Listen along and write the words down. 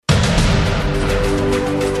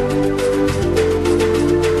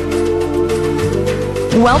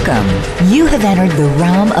Welcome. You have entered the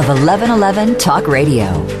realm of 1111 Talk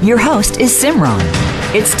Radio. Your host is Simran.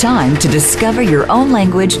 It's time to discover your own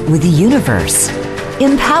language with the universe.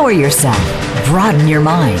 Empower yourself, broaden your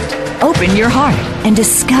mind, open your heart, and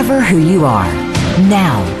discover who you are.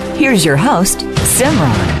 Now, here's your host,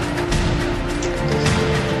 Simran.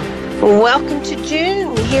 Welcome to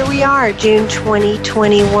June. Here we are, June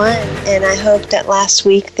 2021, and I hope that last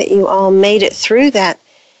week that you all made it through that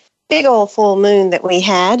big old full moon that we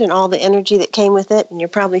had and all the energy that came with it, and you're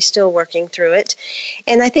probably still working through it.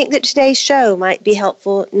 And I think that today's show might be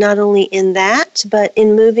helpful not only in that, but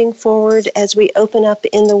in moving forward as we open up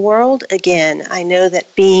in the world again. I know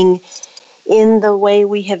that being in the way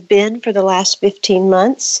we have been for the last 15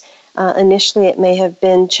 months, initially it may have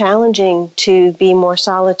been challenging to be more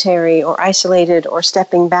solitary or isolated or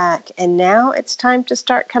stepping back, and now it's time to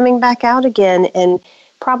start coming back out again, and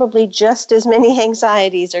probably just as many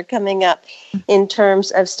anxieties are coming up in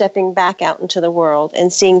terms of stepping back out into the world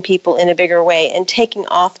and seeing people in a bigger way and taking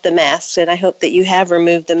off the masks. And I hope that you have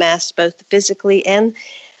removed the masks both physically and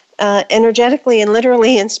energetically and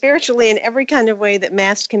literally and spiritually in every kind of way that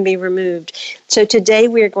masks can be removed. So today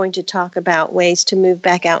we are going to talk about ways to move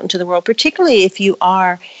back out into the world, particularly if you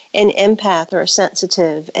are an empath or a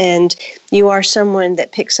sensitive and you are someone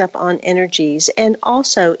that picks up on energies, and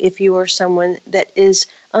also if you are someone that is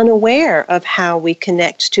unaware of how we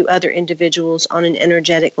connect to other individuals on an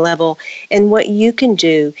energetic level and what you can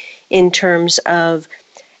do in terms of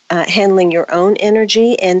handling your own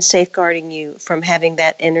energy and safeguarding you from having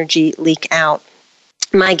that energy leak out.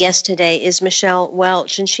 My guest today is Michelle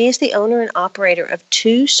Welch, and she is the owner and operator of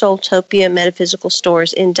 2 Soultopia metaphysical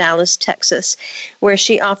stores in Dallas, Texas, where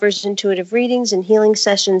she offers intuitive readings and healing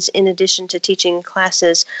sessions in addition to teaching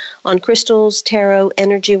classes on crystals, tarot,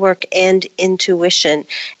 energy work, and intuition.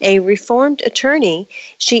 A reformed attorney,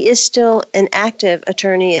 she is still an active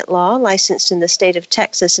attorney at law, licensed in the state of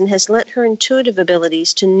Texas, and has lent her intuitive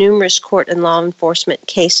abilities to numerous court and law enforcement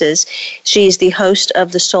cases. She is the host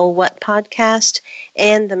of the Soul What podcast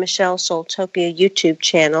and the Michelle Soultopia YouTube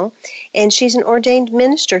channel. And she's an ordained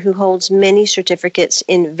minister who holds many certificates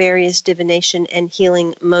in various divination and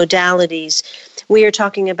healing modalities. We are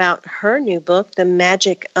talking about her new book, The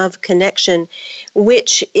Magic of Connection,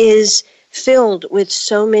 which is filled with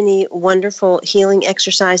so many wonderful healing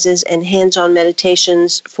exercises and hands-on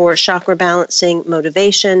meditations for chakra balancing,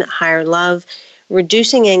 motivation, higher love,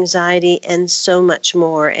 reducing anxiety, and so much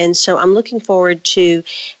more. And so I'm looking forward to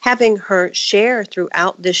having her share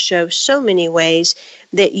throughout this show so many ways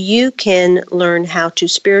that you can learn how to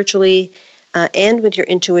spiritually and with your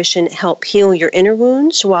intuition help heal your inner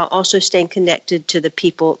wounds while also staying connected to the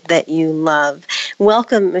people that you love.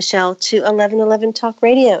 Welcome, Michelle, to 1111 Talk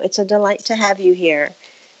Radio. It's a delight to have you here.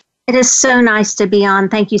 It is so nice to be on.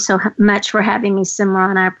 Thank you so much for having me,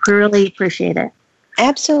 Simran. I really appreciate it.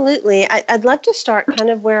 Absolutely. I'd love to start kind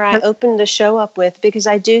of where I opened the show up with, because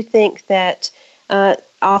I do think that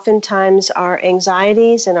oftentimes our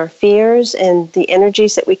anxieties and our fears and the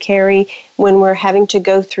energies that we carry when we're having to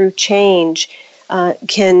go through change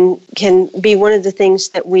can be one of the things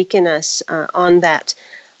that weaken us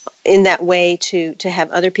in that way to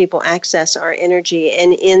have other people access our energy.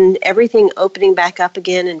 And in everything opening back up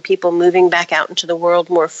again and people moving back out into the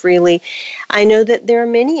world more freely, I know that there are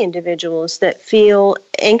many individuals that feel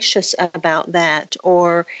anxious about that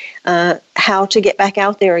or how to get back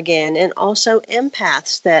out there again. And also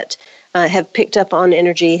empaths that have picked up on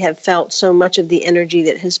energy, have felt so much of the energy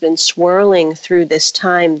that has been swirling through this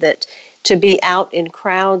time that to be out in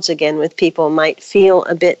crowds again with people might feel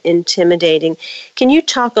a bit intimidating. Can you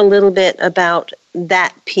talk a little bit about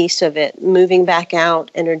that piece of it, moving back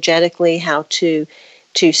out energetically, how to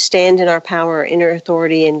stand in our power, our inner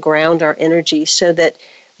authority, and ground our energy so that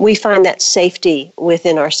we find that safety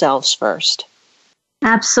within ourselves first?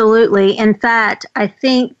 Absolutely. In fact, I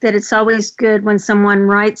think that it's always good when someone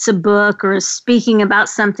writes a book or is speaking about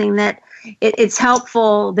something that it's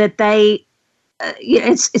helpful that they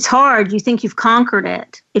it's hard. You think you've conquered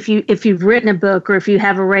it if you've written a book or if you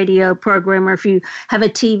have a radio program or if you have a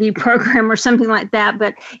TV program or something like that.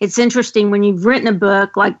 But it's interesting when you've written a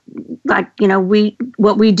book like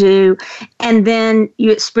what we do, and then you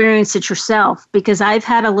experience it yourself. Because I've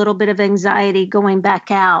had a little bit of anxiety going back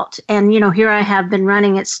out, and here I have been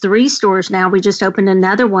running. It's 3 stores now. We just opened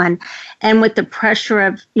another one, and with the pressure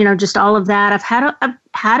of just all of that, I've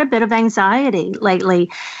had a bit of anxiety lately.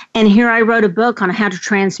 And here I wrote a book on how to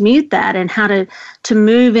transmute that and how to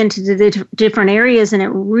move into the different areas. And it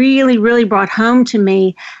really, really brought home to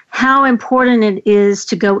me how important it is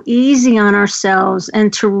to go easy on ourselves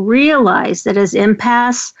and to realize that as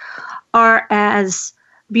empaths or as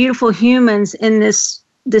beautiful humans in this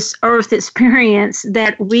this earth experience,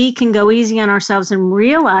 that we can go easy on ourselves and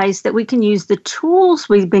realize that we can use the tools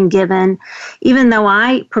we've been given, even though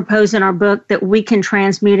I propose in our book that we can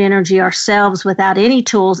transmute energy ourselves without any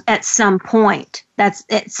tools at some point. That's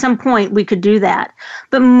at some point we could do that.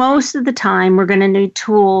 But most of the time we're going to need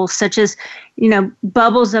tools such as,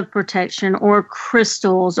 bubbles of protection or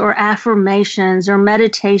crystals or affirmations or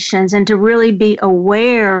meditations, and to really be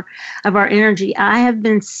aware of our energy. I have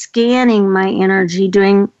been scanning my energy,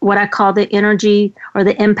 doing what I call the energy or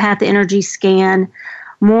the empath energy scan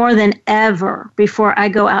more than ever before I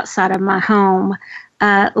go outside of my home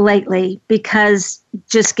lately, because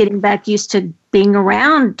just getting back used to being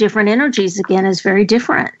around different energies again is very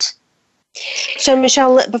different. So,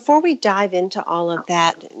 Michelle, before we dive into all of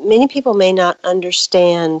that, many people may not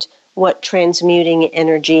understand what transmuting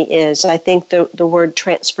energy is. I think the word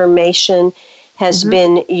transformation has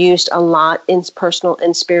been used a lot in personal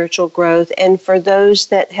and spiritual growth. And for those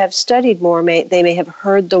that have studied more, they may have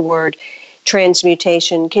heard the word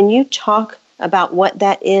transmutation. Can you talk about what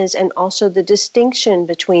that is and also the distinction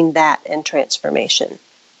between that and transformation?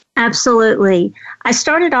 Absolutely. I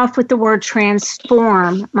started off with the word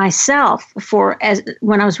transform myself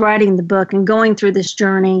when I was writing the book and going through this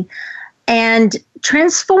journey. And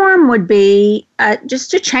transform would be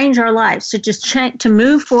just to change our lives, to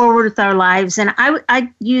move forward with our lives. And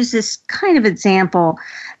I use this kind of example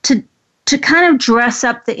to kind of dress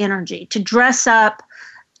up the energy, to dress up.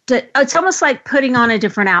 It's almost like putting on a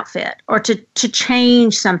different outfit, or to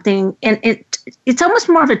change something, and it's almost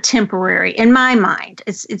more of a temporary. In my mind,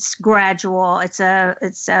 it's gradual. It's a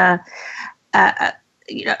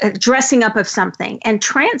dressing up of something. And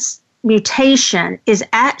transmutation is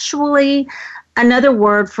actually another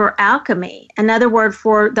word for alchemy, another word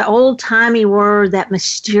for the old-timey word, that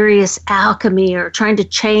mysterious alchemy, or trying to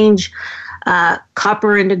change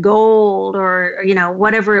copper into gold, or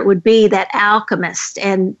whatever it would be, that alchemist,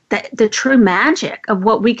 and the true magic of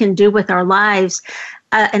what we can do with our lives.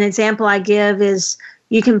 An example I give is,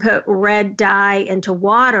 you can put red dye into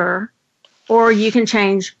water, or you can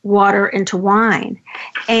change water into wine,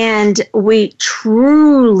 and we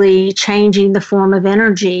truly changing the form of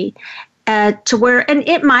energy. To where, and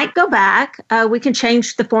it might go back, we can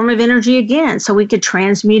change the form of energy again, so we could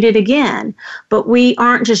transmute it again. But we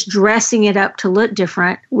aren't just dressing it up to look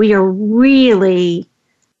different. We are really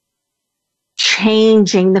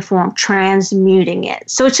changing the form, transmuting it.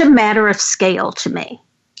 So it's a matter of scale to me.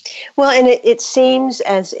 Well, and it seems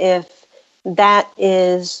as if that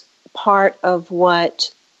is part of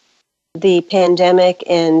what the pandemic,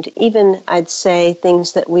 and even I'd say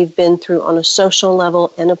things that we've been through on a social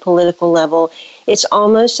level and a political level, it's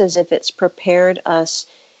almost as if it's prepared us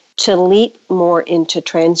to leap more into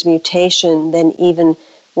transmutation than even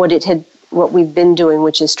what we've been doing,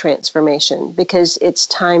 which is transformation, because it's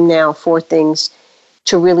time now for things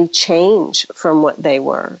to really change from what they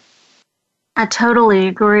were. I totally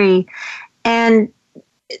agree. And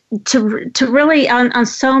to really, on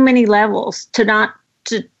so many levels,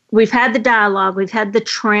 we've had the dialogue, we've had the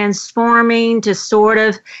transforming to sort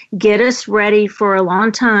of get us ready for a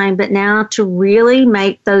long time, but now to really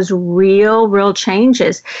make those real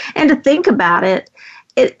changes and to think about it.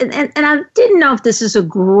 And I didn't know if this is a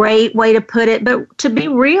great way to put it, but to be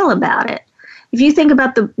real about it. If you think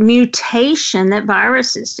about the mutation that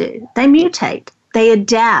viruses do, they mutate. They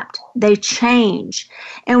adapt, they change,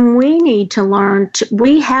 and we need to learn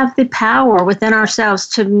we have the power within ourselves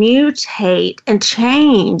to mutate and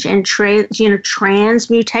change and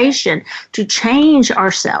transmutation, to change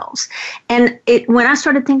ourselves. And when I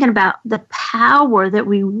started thinking about the power that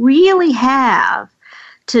we really have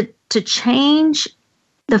to change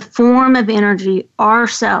the form of energy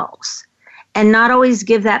ourselves, and not always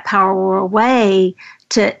give that power away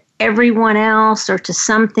to everyone else or to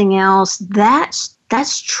something else, that's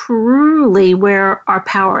truly where our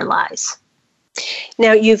power lies.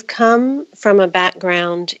 Now, you've come from a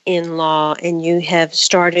background in law, and you have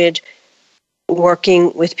started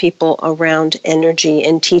working with people around energy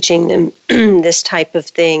and teaching them this type of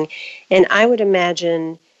thing. And I would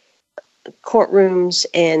imagine courtrooms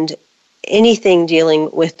and anything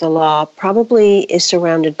dealing with the law probably is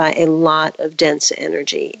surrounded by a lot of dense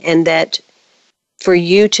energy, and that for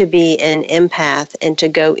you to be an empath and to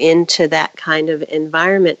go into that kind of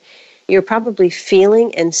environment, you're probably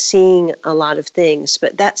feeling and seeing a lot of things.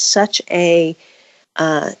 But that's such a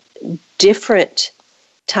different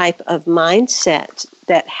type of mindset,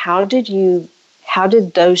 that how did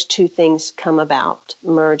those two things come about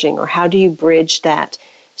merging, or how do you bridge that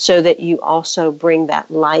so that you also bring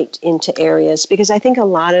that light into areas? Because I think a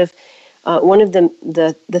lot of one of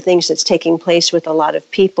the things that's taking place with a lot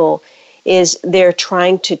of people is they're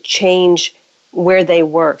trying to change where they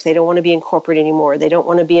work. They don't want to be in corporate anymore. They don't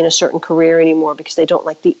want to be in a certain career anymore because they don't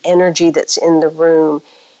like the energy that's in the room.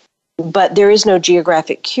 But there is no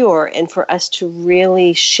geographic cure. And for us to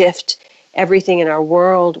really shift everything in our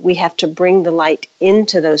world, we have to bring the light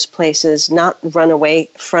into those places, not run away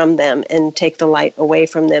from them and take the light away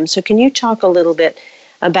from them. So can you talk a little bit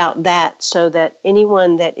about that so that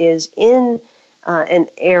anyone that is in an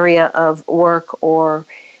area of work or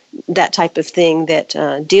that type of thing that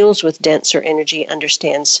deals with denser energy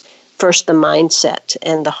understands first the mindset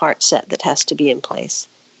and the heart set that has to be in place?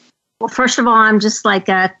 Well, first of all, I'm just like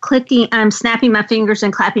I'm snapping my fingers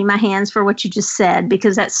and clapping my hands for what you just said,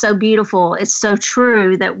 because that's so beautiful. It's so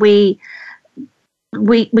true that we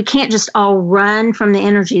can't just all run from the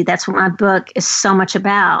energy. That's what my book is so much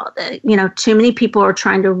about. Too many people are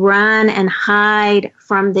trying to run and hide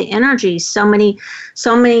from the energy. So many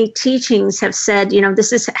teachings have said,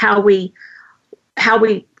 this is how we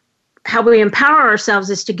empower ourselves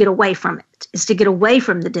is to get away from it, is to get away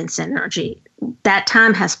from the dense energy. That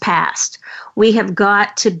time has passed. We have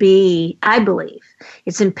got to be, I believe,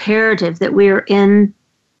 it's imperative that we are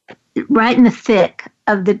right in the thick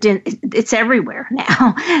of the dense, it's everywhere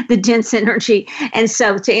now, the dense energy. And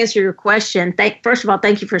so to answer your question, first of all,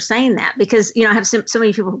 thank you for saying that, because, I have so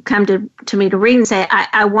many people who come to me to read and say,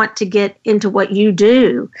 I want to get into what you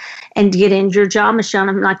do and get into your job, Michelle.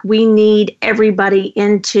 And I'm like, we need everybody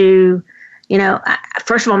into,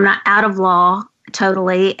 first of all, I'm not out of law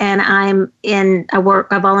totally. And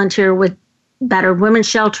I volunteer with battered women's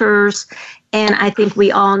shelters. And I think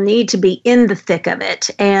we all need to be in the thick of it.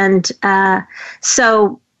 And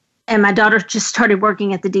and my daughter just started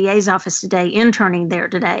working at the DA's office today, interning there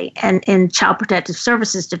today, and in Child Protective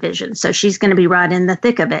Services Division. So she's going to be right in the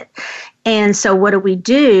thick of it. And so what do we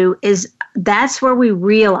do is that's where we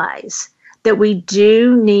realize that we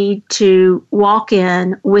do need to walk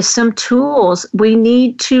in with some tools. We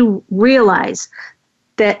need to realize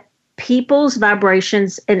that people's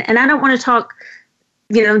vibrations, and I don't want to talk,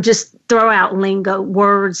 just throw out lingo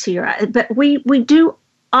words here, but we do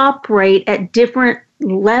operate at different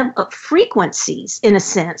level of frequencies in a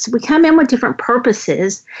sense. We come in with different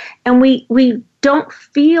purposes, and we don't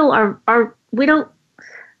feel our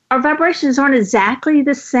vibrations aren't exactly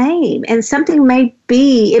the same. And something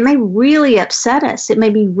it may really upset us. It may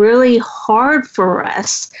be really hard for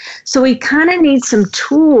us. So we kind of need some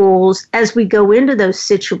tools as we go into those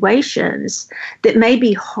situations that may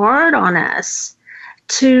be hard on us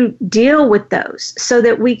to deal with those so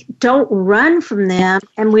that we don't run from them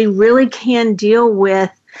and we really can deal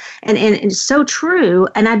with. And it's so true.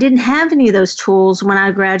 And I didn't have any of those tools when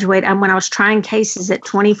I graduated. When I was trying cases at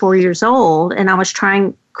 24 years old, and I was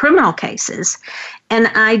trying criminal cases, and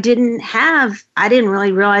I didn't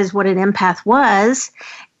really realize what an empath was.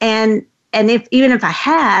 And even if I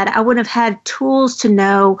had, I wouldn't have had tools to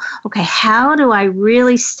know, okay, how do I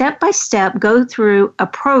really step by step go through a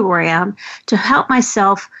program to help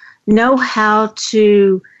myself know how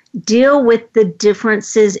to deal with the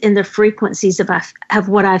differences in the frequencies of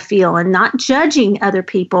what I feel, and not judging other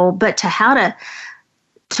people, but to how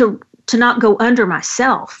to not go under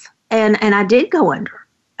myself. And I did go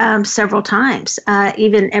under several times,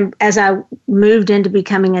 even as I moved into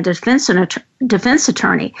becoming a defense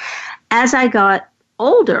attorney. As I got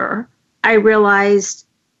older, I realized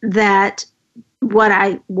that what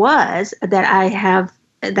I was, that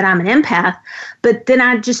I'm an empath, but then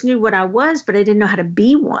I just knew what I was, but I didn't know how to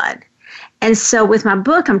be one. And so with my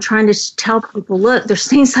book, I'm trying to tell people, look, there's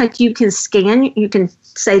things like you can scan, you can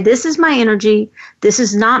say, this is my energy, this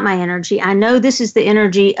is not my energy. I know this is the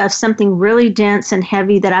energy of something really dense and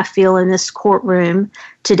heavy that I feel in this courtroom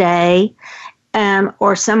today.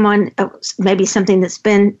 Or maybe something that's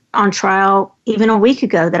been on trial even a week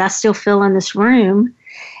ago that I still feel in this room.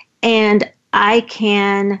 And I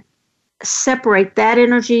can separate that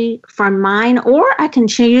energy from mine, or I can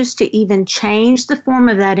choose to even change the form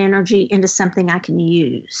of that energy into something I can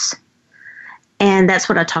use. And that's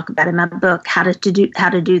what I talk about in my book, how to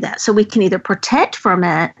do that. So we can either protect from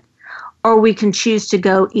it, or we can choose to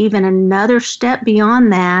go even another step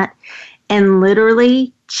beyond that and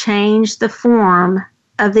literally change the form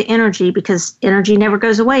of the energy, because energy never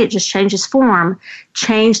goes away. It just changes form.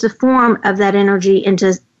 Change the form of that energy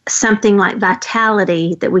into something like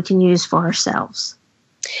vitality that we can use for ourselves.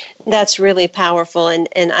 That's really powerful. And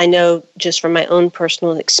I know just from my own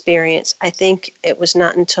personal experience, I think it was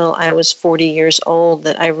not until I was 40 years old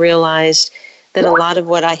that I realized that a lot of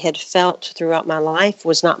what I had felt throughout my life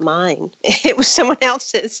was not mine. It was someone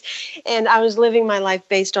else's. And I was living my life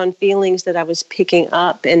based on feelings that I was picking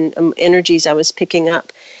up and energies I was picking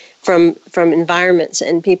up from environments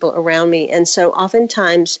and people around me. And so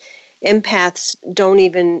oftentimes empaths don't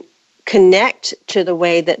even connect to the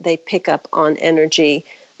way that they pick up on energy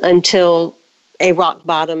until a rock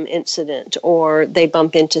bottom incident, or they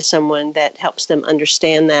bump into someone that helps them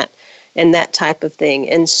understand that and that type of thing.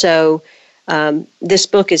 And so this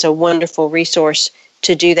book is a wonderful resource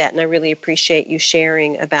to do that. And I really appreciate you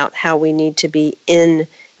sharing about how we need to be in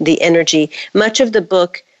the energy. Much of the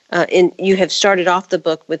book, you have started off the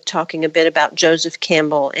book with talking a bit about Joseph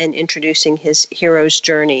Campbell and introducing his hero's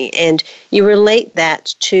journey. And you relate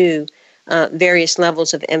that to various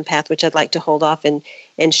levels of empath, which I'd like to hold off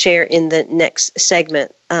and share in the next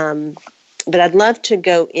segment. But I'd love to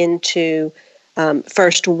go into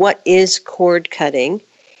first, what is cord cutting?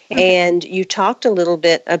 And you talked a little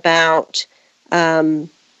bit about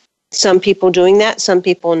some people doing that, some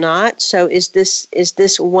people not. So is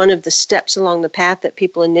this one of the steps along the path that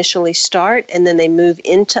people initially start and then they move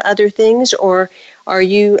into other things? Or are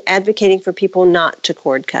you advocating for people not to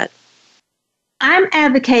cord cut? I'm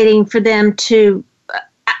advocating for them to,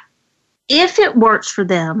 if it works for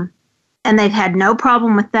them and they've had no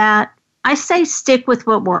problem with that, I say stick with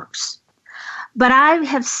what works. But I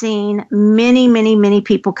have seen many, many, many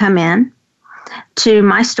people come in to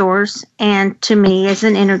my stores and to me as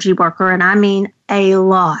an energy worker, and I mean a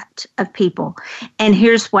lot of people. And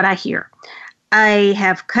here's what I hear. I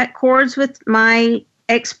have cut cords with my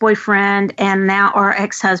ex-boyfriend and now, or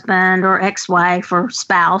ex-husband or ex-wife or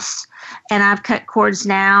spouse, and I've cut cords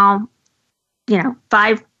now,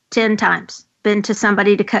 5, 10 times. Been to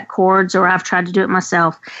somebody to cut cords, or I've tried to do it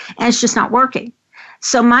myself, and it's just not working.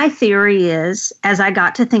 So my theory is, as I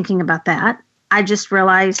got to thinking about that, I just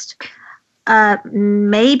realized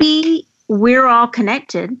maybe we're all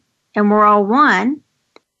connected and we're all one.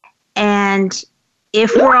 And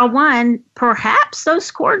if we're all one, perhaps those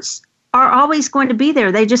cords are always going to be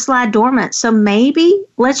there. They just lie dormant. So maybe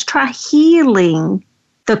let's try healing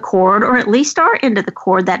the cord, or at least our end of the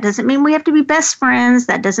cord. That doesn't mean we have to be best friends.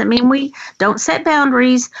 That doesn't mean we don't set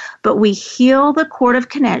boundaries, but we heal the cord of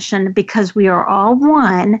connection because we are all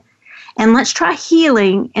one. And let's try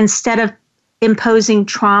healing instead of imposing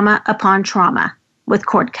trauma upon trauma with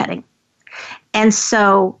cord cutting. And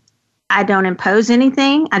so I don't impose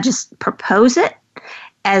anything. I just propose it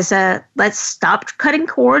as let's stop cutting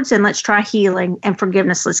cords and let's try healing and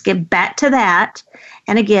forgiveness. Let's get back to that.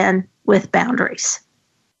 And again, with boundaries.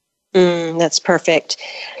 That's perfect.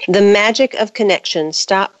 The Magic of Connection.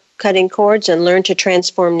 Stop cutting cords and learn to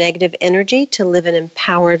transform negative energy to live an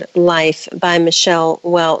empowered life, by Michelle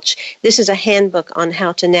Welch. This is a handbook on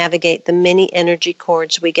how to navigate the many energy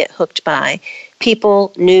cords we get hooked by.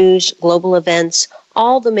 People, news, global events,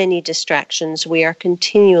 all the many distractions we are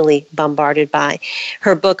continually bombarded by.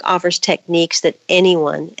 Her book offers techniques that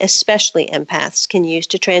anyone, especially empaths, can use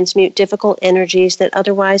to transmute difficult energies that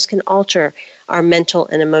otherwise can alter our mental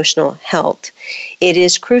and emotional health. It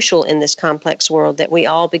is crucial in this complex world that we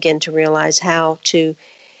all begin to realize how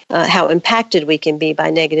impacted we can be by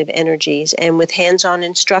negative energies. And with hands-on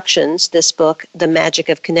instructions, this book, The Magic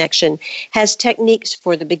of Connection, has techniques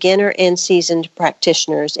for the beginner and seasoned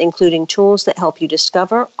practitioners, including tools that help you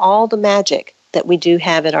discover all the magic that we do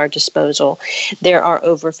have at our disposal. There are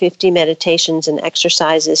over 50 meditations and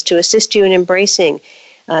exercises to assist you in embracing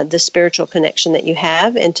the spiritual connection that you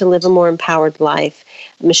have and to live a more empowered life.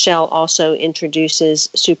 Michelle also introduces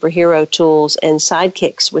superhero tools and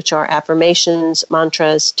sidekicks, which are affirmations,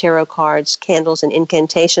 mantras, tarot cards, candles, and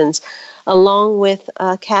incantations, along with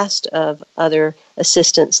a cast of other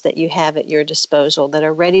assistants that you have at your disposal that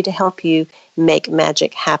are ready to help you make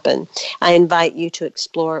magic happen. I invite you to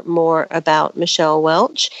explore more about Michelle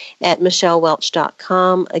Welch at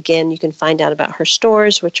michellewelch.com. Again, you can find out about her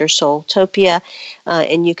stores, which are Soultopia,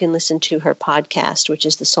 and you can listen to her podcast, which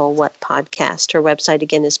is the Soul What Podcast. Her website,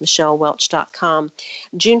 again, is michellewelch.com.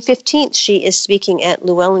 June 15th, she is speaking at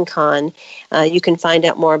LlewelynCon. You can find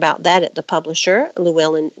out more about that at the publisher,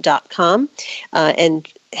 llewellyn.com, and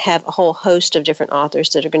have a whole host of different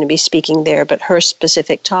authors that are going to be speaking there, but her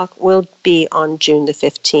specific talk will be on June the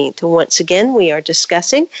 15th. Once again, we are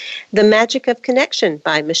discussing The Magic of Connection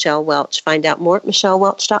by Michelle Welch. Find out more at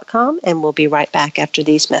michellewelch.com, and we'll be right back after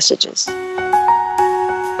these messages.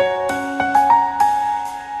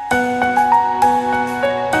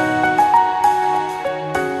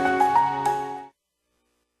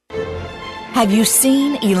 Have you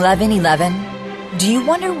seen 1111? Do you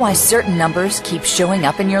wonder why certain numbers keep showing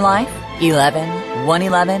up in your life? 11,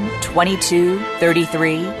 111, 22,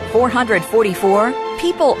 33, 444.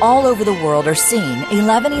 People all over the world are seeing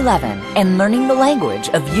 1111 and learning the language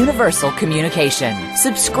of universal communication.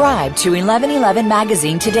 Subscribe to 1111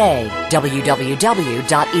 Magazine today.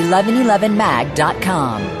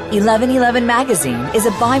 www.1111mag.com. 1111 Magazine is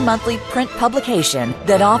a bi-monthly print publication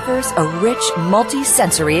that offers a rich,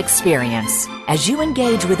 multi-sensory experience. As you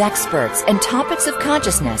engage with experts and topics of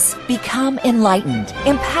consciousness, become enlightened,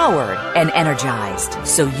 empowered, and energized,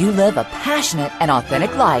 so you live a passionate and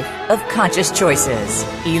authentic life of conscious choices.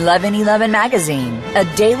 1111 Magazine, a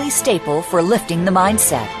daily staple for lifting the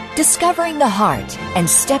mindset, discovering the heart, and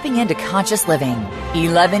stepping into conscious living.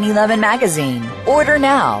 1111 Magazine. Order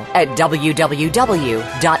now at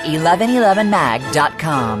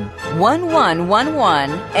www.1111mag.com.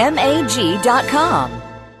 1111mag.com.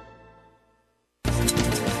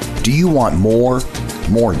 Do you want more?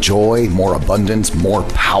 More joy, more abundance, more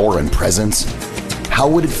power and presence? How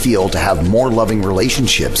would it feel to have more loving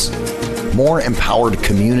relationships? More empowered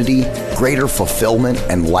community, greater fulfillment,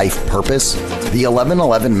 and life purpose? The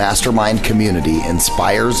 1111 Mastermind community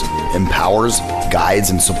inspires, empowers,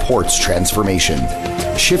 guides, and supports transformation.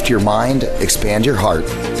 Shift your mind, expand your heart,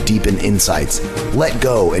 deepen insights, let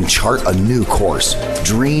go and chart a new course,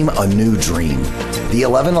 dream a new dream. The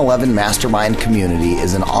 1111 Mastermind community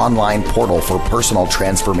is an online portal for personal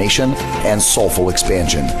transformation and soulful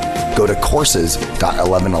expansion. Go to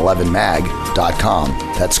courses.1111mag.com.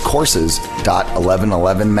 That's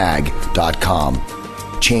courses.1111mag.com.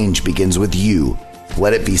 Change begins with you.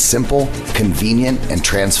 Let it be simple, convenient, and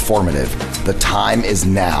transformative. The time is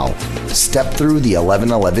now. Step through the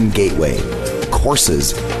 1111 gateway.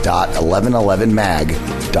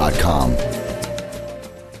 Courses.1111mag.com.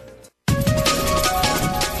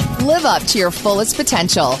 Live up to your fullest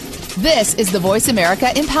potential. This is the Voice America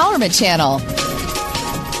Empowerment Channel.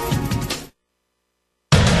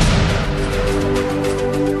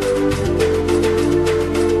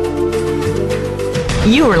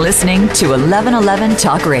 You are listening to 1111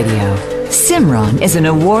 Talk Radio. Simran is an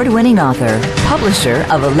award-winning author, publisher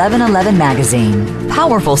of 1111 Magazine,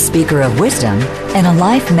 powerful speaker of wisdom, and a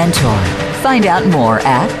life mentor. Find out more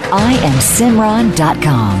at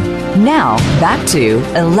IamSimran.com. Now, back to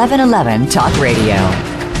 1111 Talk Radio.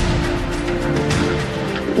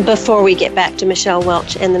 Before we get back to Michelle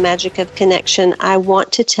Welch and the magic of connection, I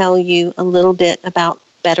want to tell you a little bit about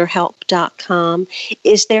BetterHelp.com.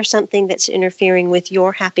 Is there something that's interfering with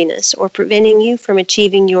your happiness or preventing you from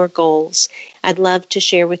achieving your goals? I'd love to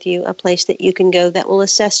share with you a place that you can go that will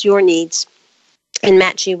assess your needs and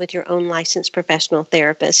match you with your own licensed professional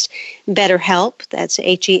therapist. BetterHelp, that's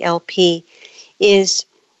HELP, is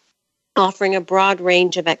offering a broad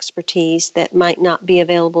range of expertise that might not be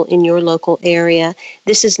available in your local area.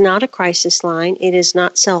 This is not a crisis line. It is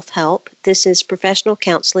not self-help. This is professional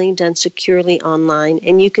counseling done securely online,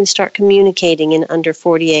 and you can start communicating in under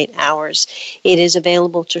 48 hours. It is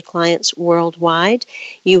available to clients worldwide.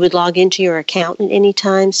 You would log into your account at any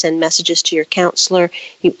time, send messages to your counselor.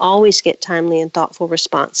 You always get timely and thoughtful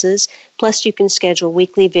responses. Plus, you can schedule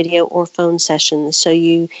weekly video or phone sessions so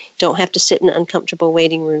you don't have to sit in uncomfortable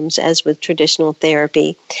waiting rooms as with traditional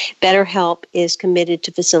therapy. BetterHelp is committed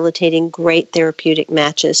to facilitating great therapeutic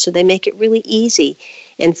matches, so they make it really easy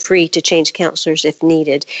and free to change counselors if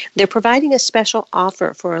needed. They're providing a special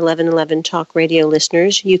offer for 1111 Talk Radio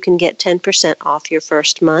listeners. You can get 10% off your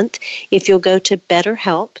first month if you'll go to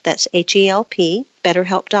BetterHelp, that's HELP,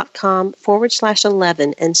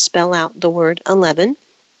 BetterHelp.com/11 and spell out the word 11.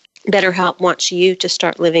 BetterHelp wants you to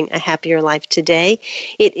start living a happier life today.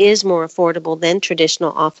 It is more affordable than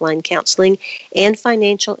traditional offline counseling, and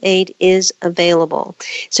financial aid is available.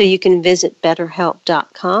 So you can visit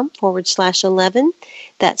BetterHelp.com/11.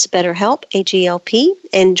 That's BetterHelp, HELP,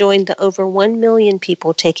 and join the over 1 million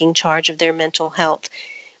people taking charge of their mental health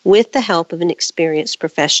with the help of an experienced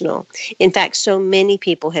professional. In fact, so many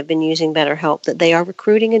people have been using BetterHelp that they are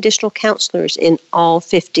recruiting additional counselors in all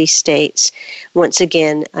 50 states. Once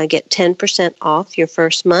again, get 10% off your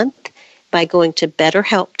first month by going to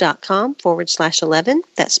BetterHelp.com/11.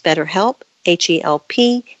 That's BetterHelp,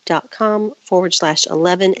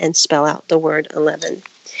 HELP.com/11, and spell out the word 11.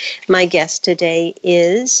 My guest today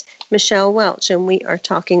is Michelle Welch, and we are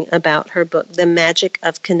talking about her book, The Magic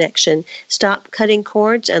of Connection. Stop cutting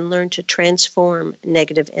cords and learn to transform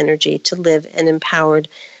negative energy to live an empowered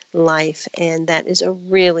life. And that is a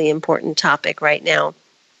really important topic right now.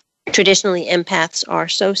 Traditionally, empaths are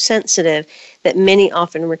so sensitive that many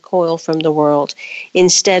often recoil from the world.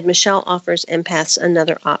 Instead, Michelle offers empaths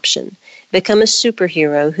another option. Become a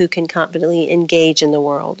superhero who can confidently engage in the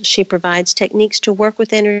world. She provides techniques to work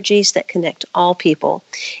with energies that connect all people.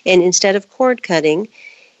 And instead of cord cutting,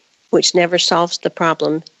 which never solves the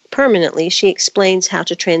problem, permanently, she explains how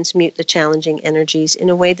to transmute the challenging energies in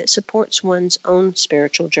a way that supports one's own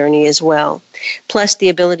spiritual journey as well. Plus, the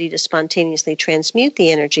ability to spontaneously transmute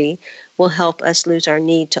the energy will help us lose our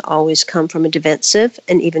need to always come from a defensive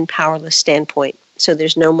and even powerless standpoint. So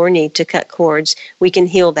there's no more need to cut cords. We can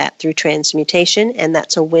heal that through transmutation, and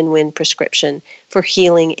that's a win-win prescription for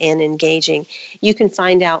healing and engaging. You can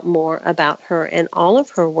find out more about her and all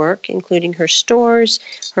of her work, including her stores,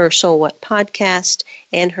 her Soul What podcast,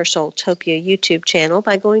 and her Soultopia YouTube channel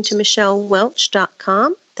by going to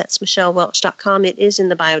michellewelch.com. That's michellewelch.com. It is in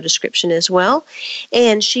the bio description as well.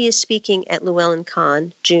 And she is speaking at Llewellyn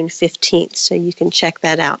Con June 15th, so you can check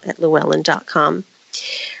that out at llewellyn.com.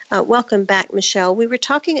 Welcome back, Michelle. We were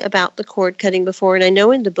talking about the cord cutting before, and I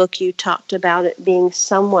know in the book you talked about it being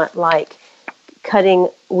somewhat like cutting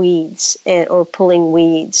weeds or pulling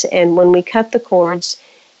weeds. And when we cut the cords,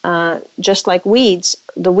 just like weeds,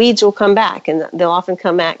 the weeds will come back, and they'll often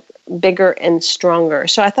come back bigger and stronger.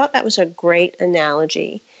 So I thought that was a great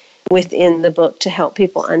analogy within the book to help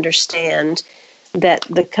people understand that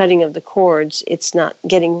the cutting of the cords, it's not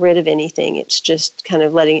getting rid of anything. It's just kind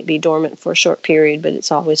of letting it be dormant for a short period, but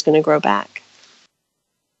it's always going to grow back.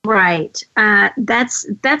 Right.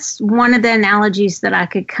 That's one of the analogies that I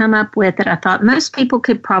could come up with that I thought most people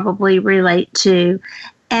could probably relate to.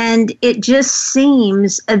 And it just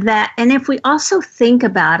seems that, and if we also think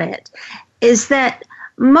about it, is that,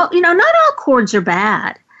 not all cords are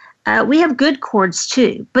bad. We have good cords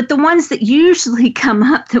too, but the ones that usually come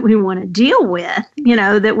up that we want to deal with,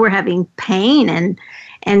 that we're having pain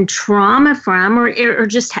and trauma from, or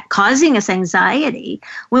just causing us anxiety,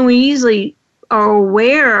 when we usually are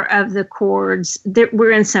aware of the cords, that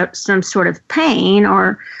we're in some sort of pain,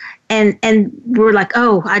 and we're like,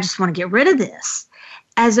 oh, I just want to get rid of this,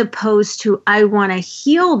 as opposed to I want to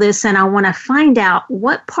heal this and I want to find out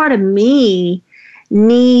what part of me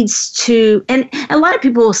needs to, and a lot of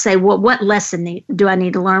people will say, well, what lesson do I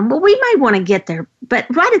need to learn? Well, we might want to get there, but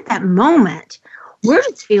right at that moment, we're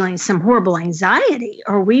just feeling some horrible anxiety,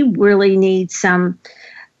 or we really need some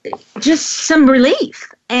relief.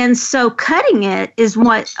 And so cutting it is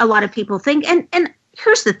what a lot of people think. And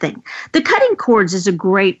here's the thing, the cutting cords is a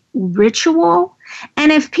great ritual.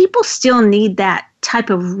 And if people still need that type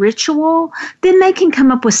of ritual, then they can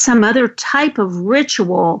come up with some other type of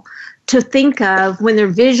ritual to think of when they're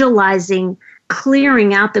visualizing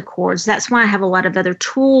clearing out the cords. That's why I have a lot of other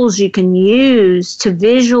tools you can use to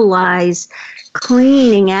visualize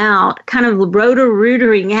cleaning out, kind of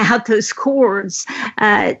roto-rootering out those cords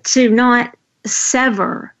to not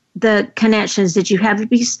sever the connections that you have.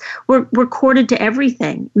 We're corded to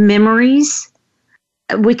everything. Memories.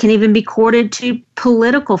 We can even be corded to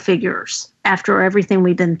political figures after everything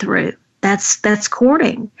we've been through. That's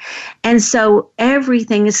cording. And so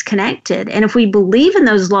everything is connected. And if we believe in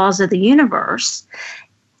those laws of the universe,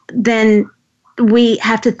 then we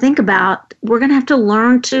have to think about, we're going to have to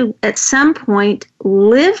learn to, at some point,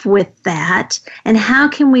 live with that. And how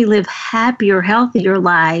can we live happier, healthier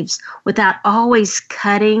lives without always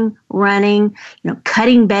cutting, running,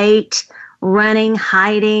 cutting bait, running,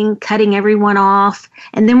 hiding, cutting everyone off.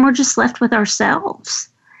 And then we're just left with ourselves.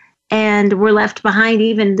 And we're left behind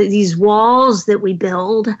even these walls that we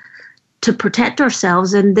build to protect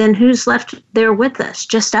ourselves. And then who's left there with us?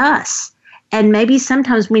 Just us. And maybe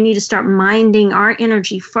sometimes we need to start minding our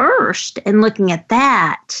energy first and looking at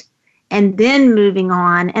that and then moving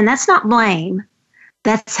on. And that's not blame.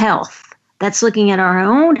 That's health. That's looking at our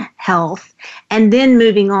own health and then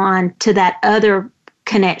moving on to that other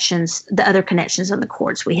connections, the other connections on the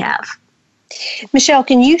cords we have. Michelle,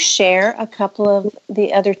 can you share a couple of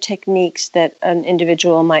the other techniques that an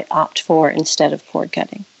individual might opt for instead of cord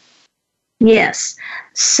cutting? Yes.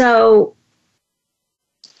 So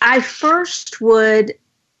I first would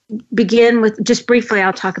begin with, just briefly,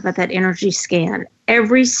 I'll talk about that energy scan.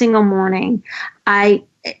 Every single morning,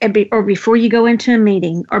 or before you go into a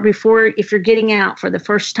meeting, or before, if you're getting out for the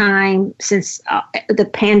first time since the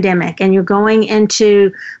pandemic and you're going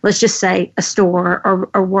into, let's just say, a store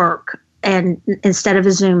or work, and instead of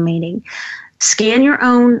a Zoom meeting, scan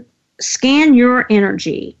your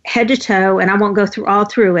energy head to toe, and I won't go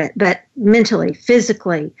through it, but mentally,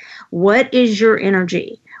 physically, what is your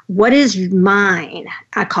energy? What is mine?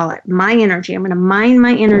 I call it my energy. I'm going to mine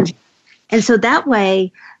my energy. And so that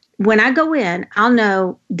way, when I go in, I'll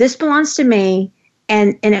know this belongs to me.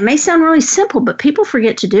 And it may sound really simple, but people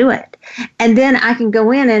forget to do it. And then I can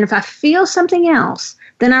go in, and if I feel something else,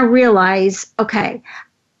 then I realize, okay,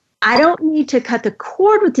 I don't need to cut the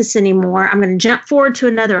cord with this anymore. I'm going to jump forward to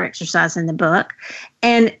another exercise in the book.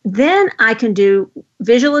 And then I can do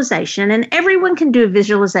visualization, and everyone can do a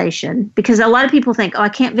visualization, because a lot of people think, oh, I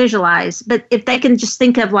can't visualize. But if they can just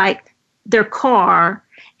think of like their car,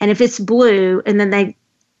 and if it's blue, and then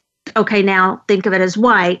okay, now think of it as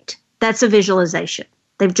white, that's a visualization.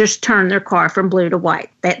 They've just turned their car from blue to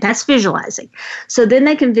white. That's visualizing. So then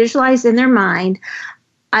they can visualize in their mind,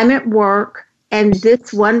 I'm at work and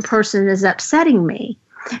this one person is upsetting me.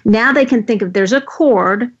 Now they can think of there's a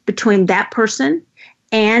cord between that person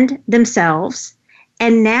and themselves.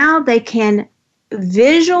 And now they can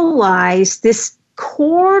visualize this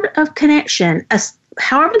cord of connection,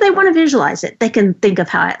 however they want to visualize it. They can think of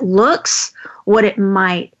how it looks,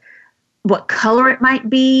 what color it might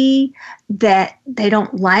be that they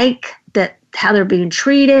don't like, that how they're being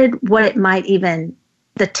treated, what it might even,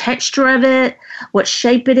 the texture of it, what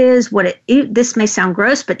shape it is, this may sound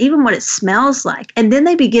gross, but even what it smells like. And then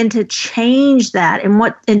they begin to change that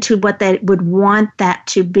into what they would want that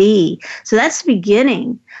to be. So that's the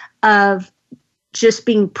beginning of just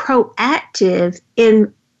being proactive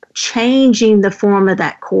in changing the form of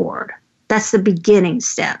that cord. That's the beginning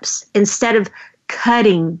steps, instead of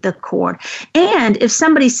cutting the cord. And if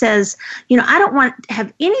somebody says, I don't want to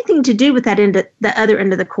have anything to do with the other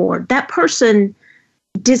end of the cord, that person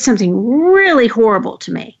did something really horrible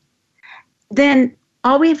to me, then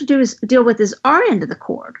all we have to do is deal with is our end of the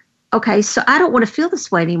cord. Okay, so I don't want to feel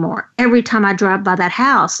this way anymore. Every time I drive by that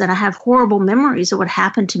house, and I have horrible memories of what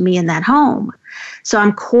happened to me in that home. So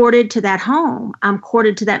I'm corded to that home. I'm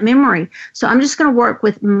corded to that memory. So I'm just going to work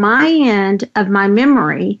with my end of my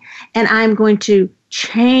memory, and I'm going to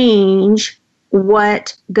change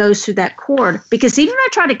what goes through that cord. Because even if I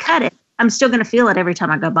try to cut it, I'm still going to feel it every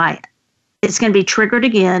time I go by it. It's going to be triggered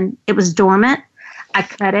again. It was dormant. I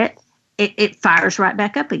cut it. It fires right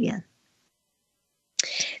back up again.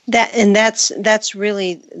 That's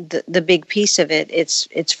really the big piece of it.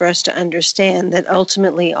 It's for us to understand that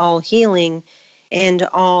ultimately all healing and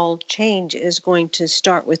all change is going to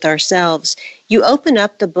start with ourselves. You open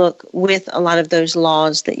up the book with a lot of those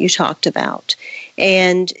laws that you talked about.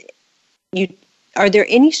 And are there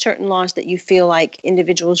any certain laws that you feel like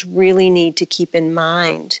individuals really need to keep in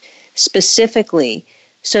mind specifically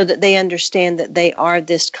so that they understand that they are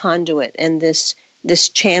this conduit and this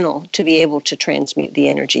channel to be able to transmute the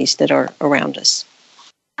energies that are around us?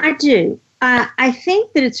 I do. I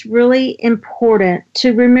think that it's really important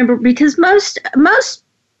to remember, because most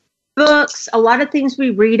books, a lot of things we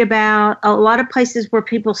read about, a lot of places where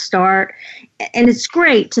people start, and it's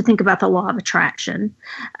great to think about the law of attraction.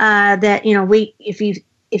 That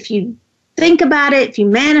if you think about it, if you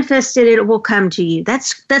manifest it, it will come to you.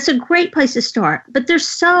 That's a great place to start. But there's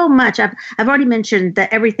so much. I've already mentioned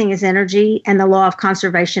that everything is energy, and the law of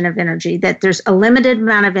conservation of energy, that there's a limited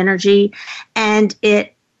amount of energy, and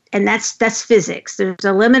that's physics. There's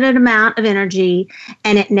a limited amount of energy,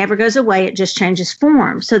 and it never goes away. It just changes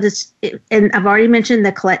form. So and I've already mentioned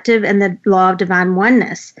the collective and the law of divine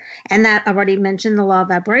oneness, and that I've already mentioned the law of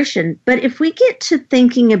vibration. But if we get to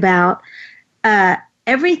thinking about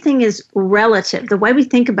everything is relative, the way we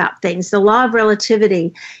think about things, the law of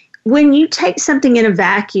relativity, when you take something in a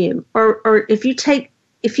vacuum, or if you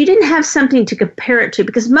didn't have something to compare it to,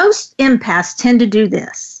 because most empaths tend to do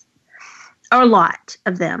this, or a lot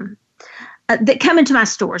of them that come into my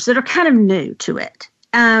stores that are kind of new to it,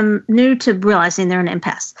 new to realizing they're an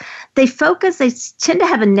empath. They tend to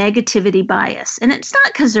have a negativity bias. And it's not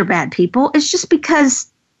because they're bad people. It's just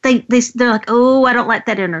because they're like, oh, I don't like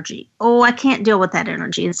that energy. Oh, I can't deal with that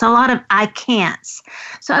energy. It's a lot of I can'ts.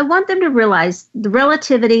 So I want them to realize the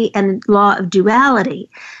relativity and law of duality,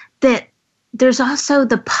 that there's also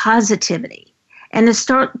the positivity, and to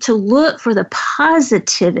start to look for the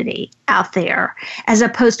positivity out there, as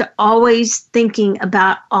opposed to always thinking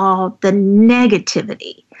about all the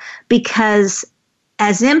negativity. Because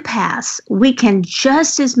as empaths, we can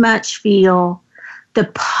just as much feel the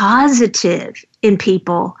positive in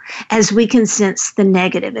people as we can sense the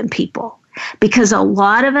negative in people. Because a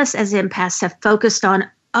lot of us as empaths have focused on,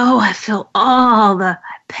 oh, I feel all the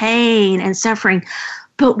pain and suffering.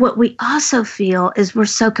 But what we also feel is we're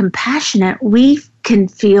so compassionate, we can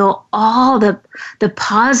feel all the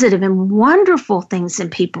positive and wonderful things in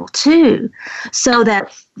people too. So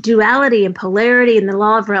that duality and polarity and the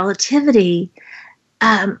law of relativity,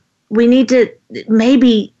 we need to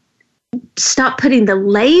maybe stop putting the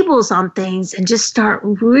labels on things and just start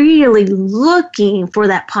really looking for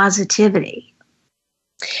that positivity.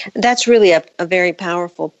 That's really a very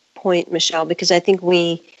powerful point, Michelle, because I think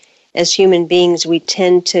we, as human beings, we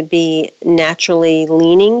tend to be naturally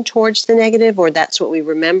leaning towards the negative, or that's what we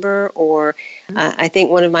remember, or I think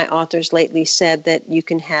one of my authors lately said that you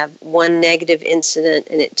can have one negative incident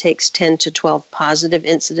and it takes 10 to 12 positive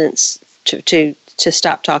incidents to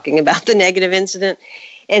stop talking about the negative incident.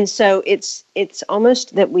 And so it's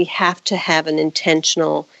almost that we have to have an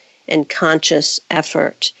intentional and conscious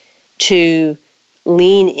effort to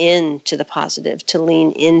lean into the positive, to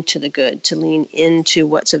lean into the good, to lean into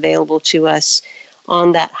what's available to us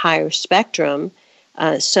on that higher spectrum,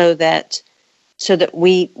 so that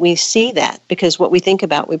we see that, because what we think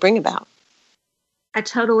about, we bring about. I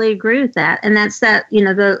totally agree with that. And that's that,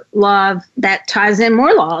 the law of, that ties in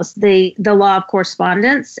more laws, the law of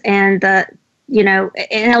correspondence, and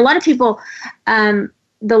and a lot of people,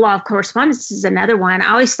 the law of correspondence is another one.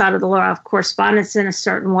 I always thought of the law of correspondence in a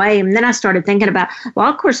certain way. And then I started thinking about law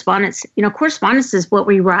of correspondence. Correspondence is what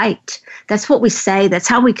we write. That's what we say. That's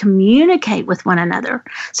how we communicate with one another.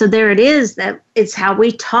 So there it is, that it's how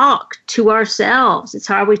we talk to ourselves. It's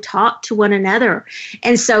how we talk to one another.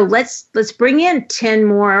 And so let's bring in 10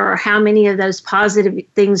 more, or how many of those positive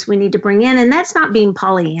things we need to bring in. And that's not being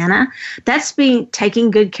Pollyanna. That's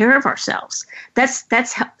taking good care of ourselves. That's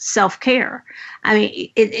self-care. I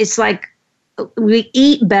mean, it's like we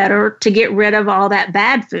eat better to get rid of all that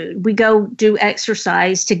bad food. We go do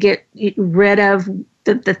exercise to get rid of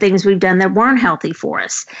the things we've done that weren't healthy for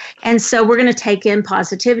us. And so we're going to take in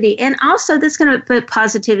positivity. And also that's going to put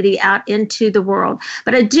positivity out into the world.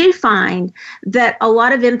 But I do find that a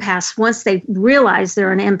lot of empaths, once they realize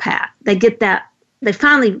they're an empath, they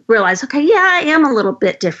finally realize, okay, yeah, I am a little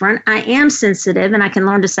bit different. I am sensitive, and I can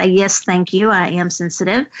learn to say, yes, thank you, I am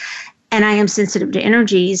sensitive. And I am sensitive to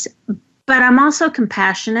energies, but I'm also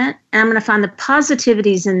compassionate, and I'm going to find the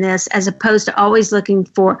positivities in this, as opposed to always looking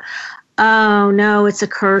for, oh no, it's a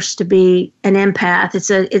curse to be an empath.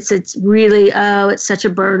 It's really, it's such a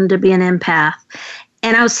burden to be an empath.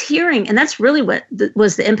 And I was hearing, and that's really what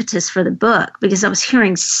was the impetus for the book, because I was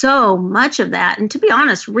hearing so much of that, and to be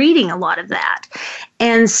honest, reading a lot of that.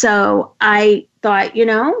 And so I thought,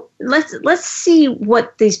 let's see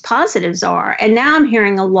what these positives are. And now I'm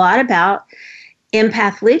hearing a lot about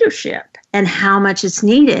empath leadership and how much it's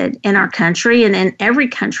needed in our country and in every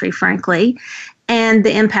country, frankly. And the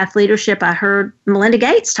empath leadership, I heard Melinda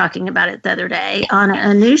Gates talking about it the other day on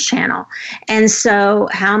a news channel. And so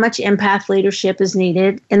how much empath leadership is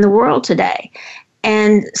needed in the world today.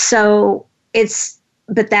 And so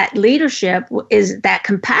but that leadership is that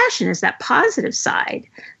compassion, is that positive side.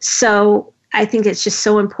 So I think it's just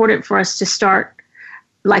so important for us to start,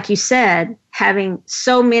 like you said, having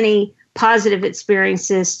so many positive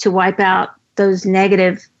experiences to wipe out those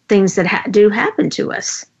negative things that do happen to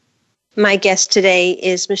us. My guest today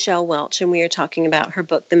is Michelle Welch, and we are talking about her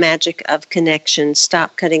book, The Magic of Connection,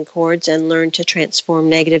 Stop Cutting Cords and Learn to Transform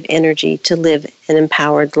Negative Energy to Live an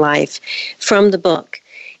Empowered Life. From the book,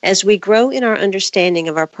 as we grow in our understanding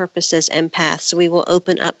of our purpose as empaths, we will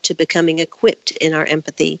open up to becoming equipped in our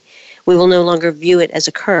empathy. We will no longer view it as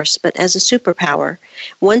a curse, but as a superpower.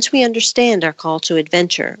 Once we understand our call to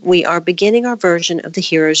adventure, we are beginning our version of the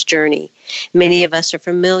hero's journey. Many of us are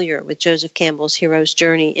familiar with Joseph Campbell's hero's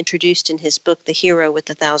journey, introduced in his book, The Hero with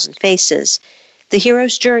 1,000 Faces. The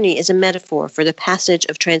hero's journey is a metaphor for the passage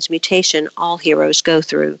of transmutation all heroes go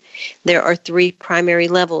through. There are 3 primary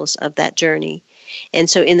levels of that journey. And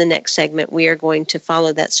so in the next segment, we are going to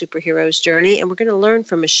follow that superhero's journey, and we're going to learn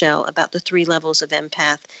from Michelle about the 3 levels of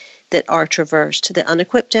empath that are traversed: the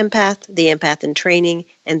unequipped empath, the empath in training,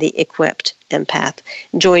 and the equipped empath.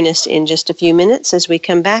 Join us in just a few minutes as we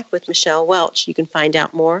come back with Michelle Welch. You can find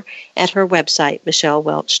out more at her website,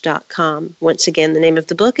 michellewelch.com. Once again, the name of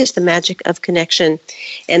the book is The Magic of Connection,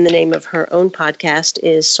 and the name of her own podcast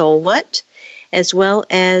is Soul What?, as well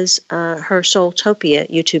as her Soultopia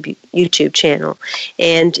YouTube channel.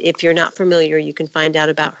 And if you're not familiar, you can find out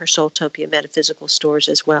about her Soultopia metaphysical stores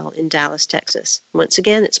as well in Dallas, Texas. Once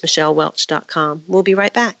again, it's michellewelch.com. We'll be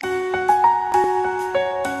right back.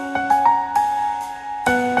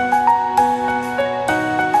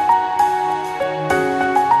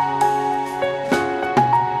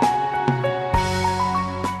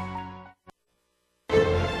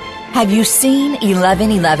 Have you seen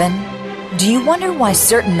 1111? Do you wonder why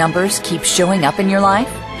certain numbers keep showing up in your life?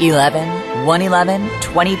 11, 111,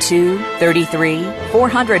 22, 33,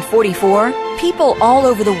 444. People all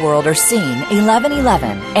over the world are seeing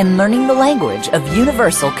 1111 and learning the language of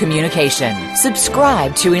universal communication.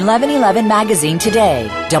 Subscribe to 1111 Magazine today.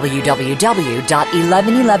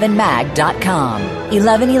 www.1111mag.com.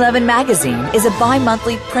 1111 Magazine is a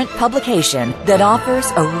bi-monthly print publication that offers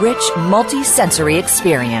a rich, multi-sensory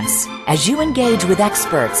experience. As you engage with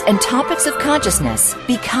experts and topics of consciousness,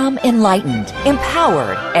 become enlightened,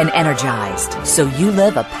 empowered, and energized, so you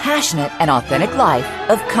live a passionate and authentic life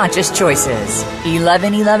of conscious choices.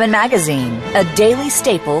 1111 Magazine, a daily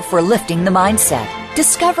staple for lifting the mindset,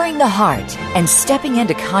 discovering the heart, and stepping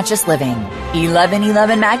into conscious living.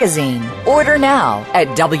 1111 Magazine. Order now at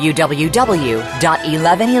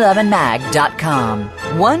www.1111mag.com.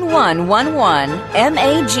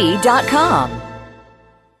 1111mag.com.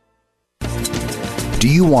 Do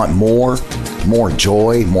you want more? More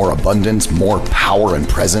joy, more abundance, more power and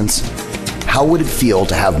presence? How would it feel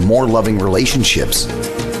to have more loving relationships,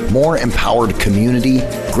 more empowered community,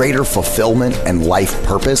 greater fulfillment, and life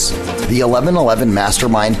purpose? The 1111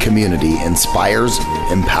 Mastermind community inspires,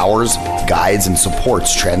 empowers, guides, and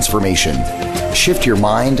supports transformation. Shift your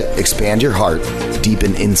mind, expand your heart,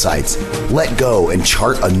 deepen insights, let go and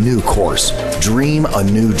chart a new course, dream a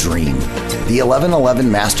new dream. The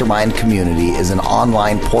 1111 Mastermind community is an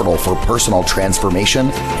online portal for personal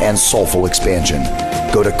transformation and soulful expansion.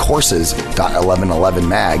 Go to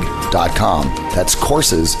courses.1111mag.com. That's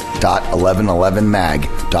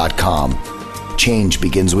courses.1111mag.com. Change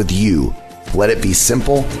begins with you. Let it be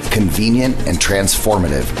simple, convenient, and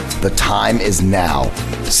transformative. The time is now.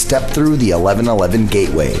 Step through the 1111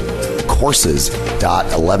 gateway.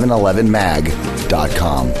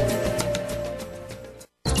 Courses.1111mag.com.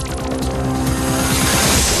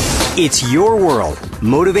 It's your world.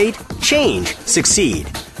 Motivate, change, succeed.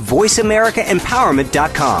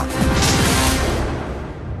 VoiceAmericaEmpowerment.com.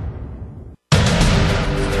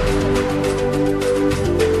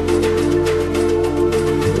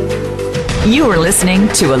 You are listening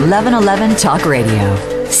to 1111 Talk Radio.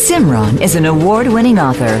 Simran is an award-winning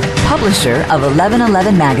author, publisher of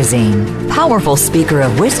 1111 Magazine, powerful speaker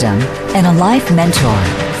of wisdom, and a life mentor.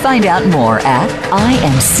 Find out more at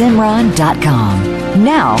IamSimran.com.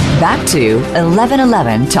 Now, back to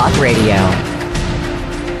 1111 Talk Radio.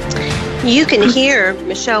 You can hear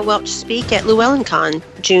Michelle Welch speak at LlewelynCon,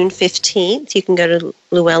 June 15th. You can go to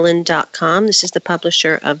Llewellyn.com. This is the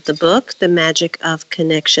publisher of the book, The Magic of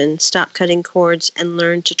Connection. Stop cutting cords and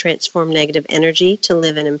learn to transform negative energy to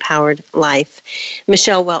live an empowered life.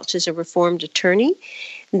 Michelle Welch is a reformed attorney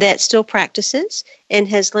that still practices and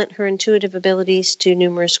has lent her intuitive abilities to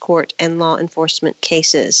numerous court and law enforcement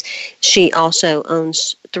cases. She also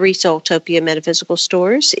owns 3 Soultopia metaphysical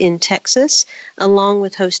stores in Texas, along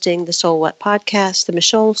with hosting the Soul What podcast, the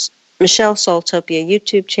Michelle Soultopia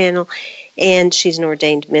YouTube channel, and she's an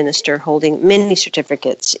ordained minister holding many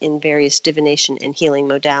certificates in various divination and healing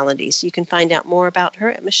modalities. You can find out more about her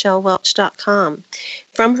at michellewelch.com.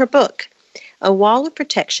 From her book, A Wall of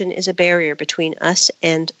Protection is a barrier between us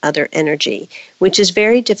and other energy, which is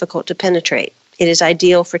very difficult to penetrate. It is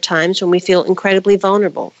ideal for times when we feel incredibly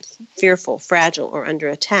vulnerable, fearful, fragile, or under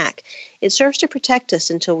attack. It serves to protect us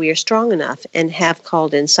until we are strong enough and have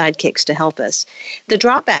called in sidekicks to help us. The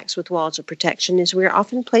drawbacks with walls of protection is we are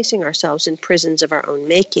often placing ourselves in prisons of our own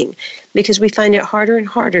making because we find it harder and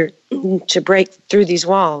harder to break through these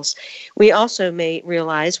walls. We also may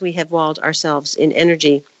realize we have walled ourselves in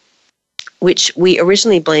energy, which we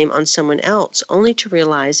originally blame on someone else, only to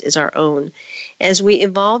realize is our own. As we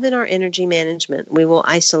evolve in our energy management, we will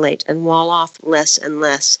isolate and wall off less and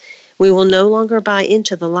less. We will no longer buy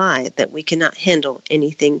into the lie that we cannot handle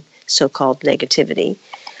anything so-called negativity.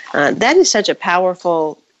 That is such a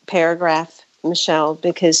powerful paragraph, Michelle,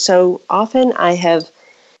 because so often I have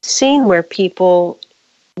seen where people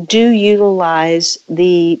do utilize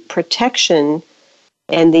the protection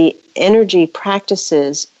and the energy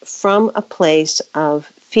practices from a place of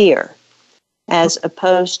fear as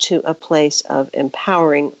opposed to a place of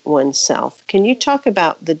empowering oneself. Can you talk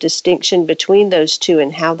about the distinction between those two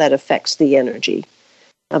and how that affects the energy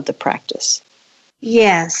of the practice?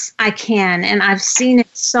 Yes, I can. And I've seen it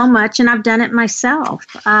so much, and I've done it myself.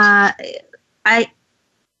 I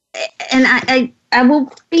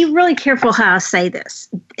will be really careful how I say this.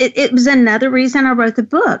 It was another reason I wrote the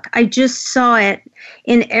book. I just saw it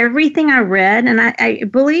in everything I read, and I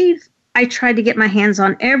believe I tried to get my hands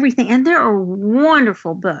on everything. And there are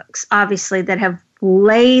wonderful books, obviously, that have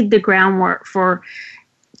laid the groundwork for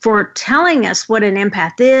telling us what an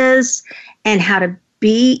empath is and how to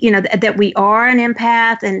be, that we are an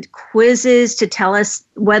empath, and quizzes to tell us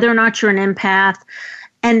whether or not you're an empath,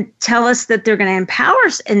 and tell us that they're going to empower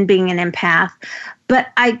us in being an empath. But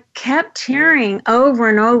I kept hearing over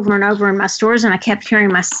and over and over in my stores, and I kept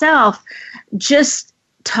hearing myself, just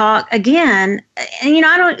talk again, and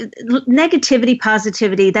I don't negativity,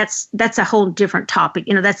 positivity. That's a whole different topic.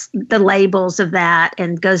 That's the labels of that,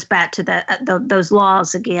 and goes back to those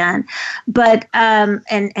laws again. But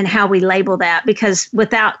and how we label that, because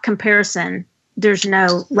without comparison, there's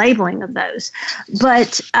no labeling of those.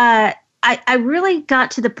 But I really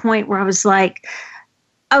got to the point where I was like,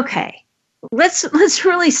 okay, let's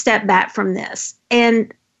really step back from this.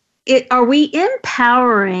 And are we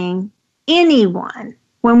empowering anyone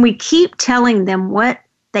when we keep telling them what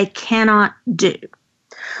they cannot do?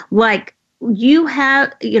 Like, you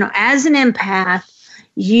have, as an empath,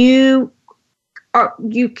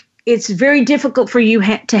 it's very difficult for you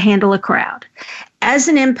to handle a crowd. As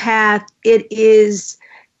an empath, it is,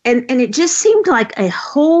 and it just seemed like a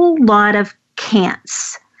whole lot of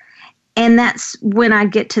can'ts. And that's when I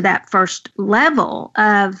get to that first level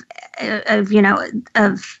of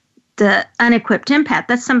the unequipped empath.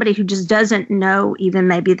 That's somebody who just doesn't know even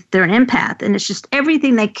maybe that they're an empath. And it's just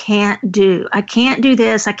everything they can't do. I can't do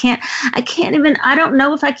this. I don't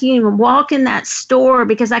know if I can even walk in that store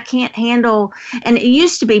because I can't handle, and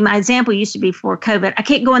my example used to be before COVID, I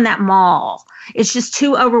can't go in that mall. It's just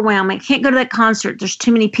too overwhelming. I can't go to that concert. There's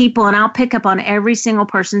too many people, and I'll pick up on every single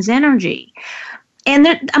person's energy. And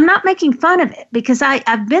I'm not making fun of it, because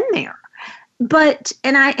I've been there. But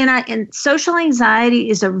and social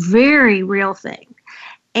anxiety is a very real thing,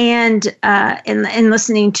 and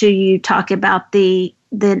listening to you talk about the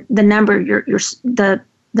number the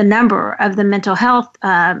number of the mental health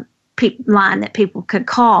line that people could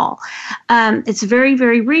call, it's very,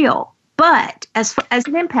 very real. But as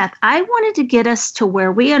an empath, I wanted to get us to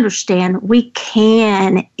where we understand we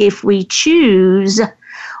can, if we choose,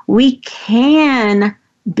 we can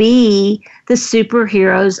be the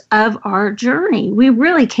superheroes of our journey. We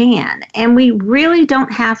really can. And we really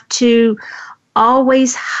don't have to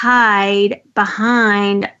always hide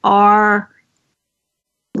behind our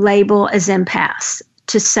label as empaths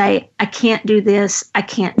to say, I can't do this, I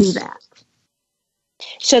can't do that.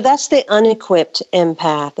 So that's the unequipped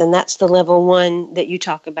empath, and that's the level 1 that you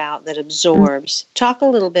talk about that absorbs. Mm-hmm. Talk a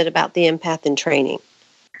little bit about the empath in training.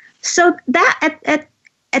 So that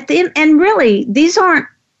at the end, and really, these aren't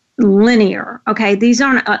linear, okay? These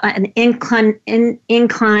aren't an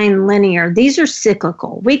incline linear. These are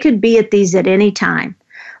cyclical. We could be at these at any time.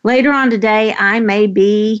 Later on today, I may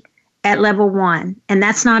be at level 1, and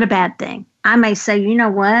that's not a bad thing. I may say, you know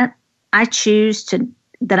what? I choose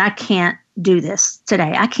that I can't do this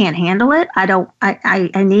today. I can't handle it.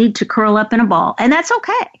 I need to curl up in a ball, and that's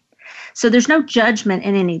okay. So there's no judgment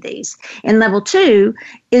in any of these. And level 2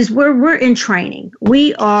 is where we're in training.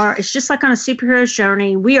 It's just like on a superhero's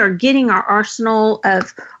journey. We are getting our arsenal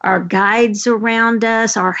of our guides around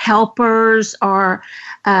us, our helpers,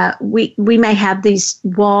 we may have these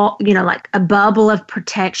like a bubble of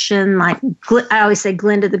protection. Like I always say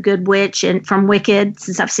Glinda the Good Witch from Wicked,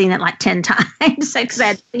 since I've seen it like 10 times because I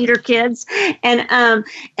had theater kids.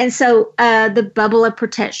 And so the bubble of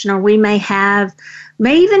protection, or we may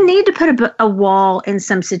even need to put a wall in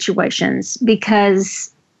some situations, because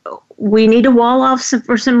we need to wall off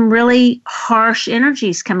for some really harsh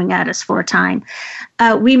energies coming at us for a time.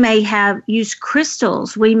 We may use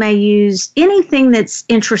crystals. We may use anything that's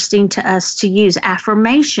interesting to us to use.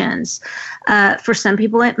 Affirmations. For some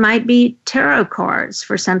people, it might be tarot cards.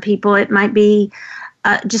 For some people, it might be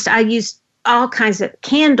I use all kinds of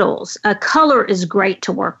candles. Color is great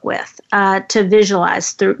to work with, to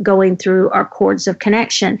visualize going through our cords of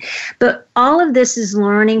connection. But all of this is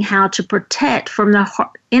learning how to protect from the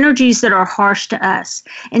energies that are harsh to us.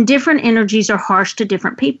 And different energies are harsh to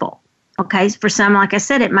different people. Okay, for some, like I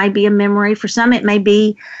said, it might be a memory. For some, it may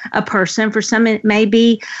be a person. For some, it may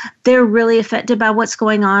be they're really affected by what's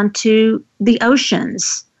going on to the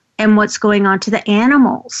oceans and what's going on to the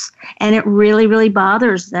animals. And it really, really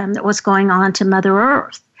bothers them that what's going on to Mother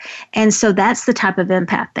Earth. And so that's the type of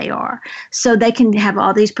empath they are. So they can have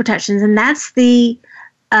all these protections. And that's the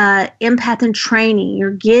empath in training.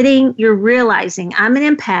 You're realizing I'm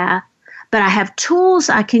an empath, but I have tools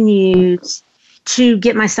I can use to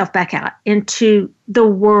get myself back out into the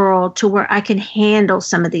world to where I can handle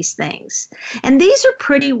some of these things. And these are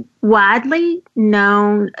pretty widely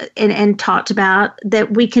known and talked about,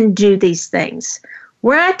 that we can do these things.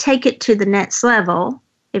 Where I take it to the next level,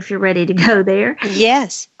 if you're ready to go there.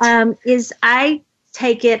 Yes. Is I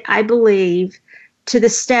take it, I believe, to the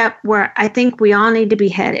step where I think we all need to be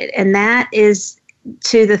headed. And that is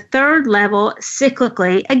to the third level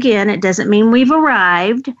cyclically. Again, it doesn't mean we've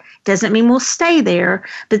arrived, doesn't mean we'll stay there,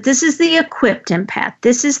 but this is the equipped empath.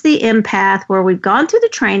 This is the empath where we've gone through the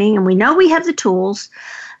training and we know we have the tools,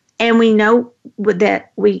 and we know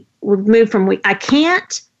that we we've moved from I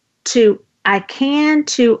can't to I can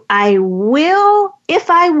to I will if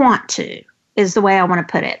I want to, is the way I want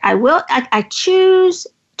to put it. I choose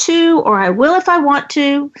to, or I will if I want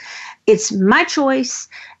to. It's my choice.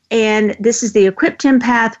 And this is the equipped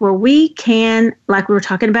empath, where we can, like we were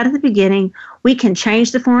talking about at the beginning, we can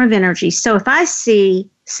change the form of energy. So if I see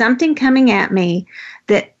something coming at me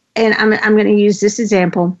that, and I'm going to use this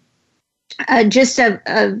example, just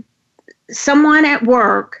someone at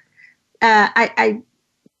work,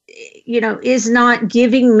 is not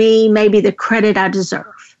giving me maybe the credit I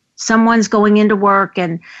deserve. Someone's going into work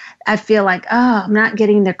and I feel like, I'm not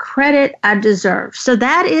getting the credit I deserve. So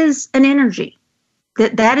that is an energy.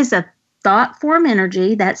 That is a thought form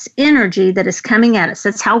energy. That's energy that is coming at us.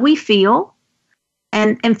 That's how we feel.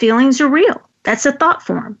 And feelings are real. That's a thought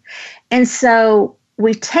form. And so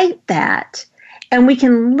we take that and we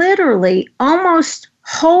can literally almost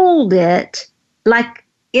hold it like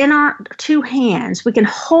in our two hands. We can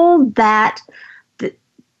hold that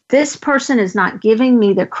this person is not giving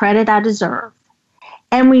me the credit I deserve.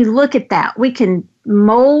 And we look at that. We can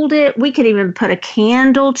mold it. We could even put a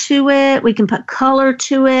candle to it. We can put color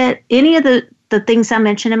to it. Any of the things I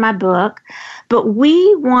mentioned in my book. But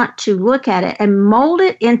we want to look at it and mold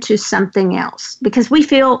it into something else, because we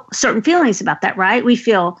feel certain feelings about that, right? We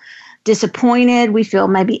feel disappointed. We feel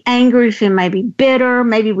maybe angry. We feel maybe bitter.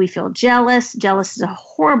 Maybe we feel jealous. Jealous is a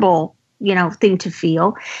horrible, thing to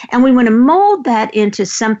feel. And we want to mold that into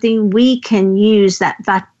something we can use that,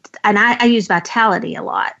 and I use vitality a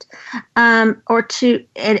lot, so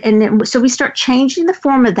we start changing the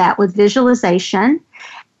form of that with visualization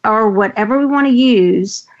or whatever we want to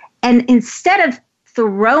use. And instead of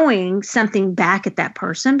throwing something back at that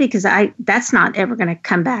person, because that's not ever going to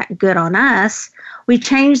come back good on us, we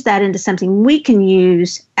change that into something we can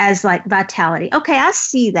use as like vitality. Okay, I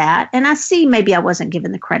see that, and I see maybe I wasn't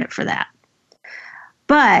given the credit for that.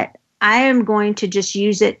 But I am going to just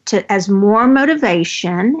use it as more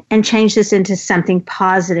motivation and change this into something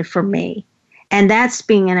positive for me. And that's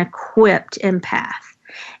being an equipped empath.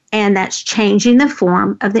 And that's changing the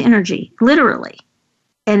form of the energy, literally.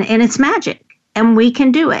 And it's magic. And we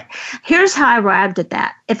can do it. Here's how I arrived at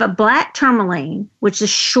that. If a black tourmaline, which is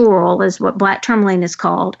schorl, is what black tourmaline is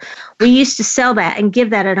called, we used to sell that and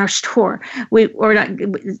give that at our store. We'd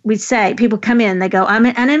say, people come in, they go, I'm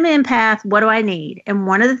an empath, what do I need? And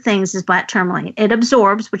one of the things is black tourmaline. It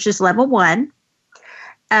absorbs, which is level 1.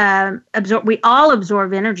 We all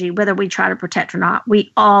absorb energy, whether we try to protect or not. We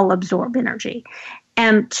all absorb energy.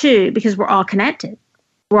 And 2, because we're all connected.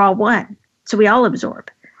 We're all one. So we all absorb.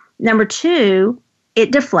 Number 2,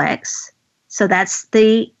 it deflects. So that's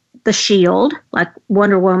the shield, like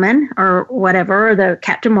Wonder Woman or whatever, or the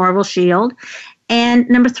Captain Marvel shield. And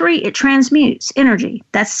number 3, it transmutes energy.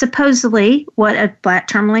 That's supposedly what a black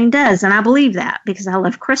tourmaline does. And I believe that because I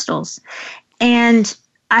love crystals. And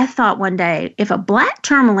I thought one day, if a black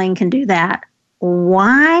tourmaline can do that,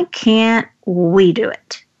 why can't we do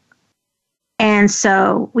it? And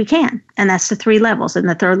so we can. And that's the 3 levels. And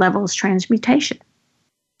the 3rd level is transmutation.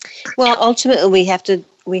 Well, ultimately, we have to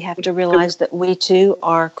realize that we too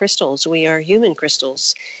are crystals. We are human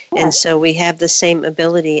crystals, and so we have the same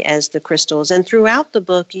ability as the crystals. And throughout the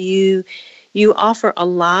book, you offer a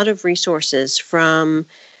lot of resources, from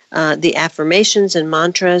the affirmations and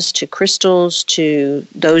mantras to crystals to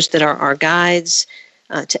those that are our guides,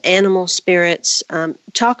 to animal spirits.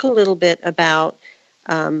 Talk a little bit about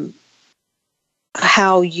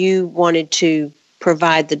how you wanted to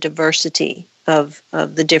provide the diversity of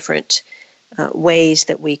the different ways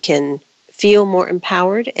that we can feel more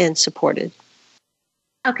empowered and supported.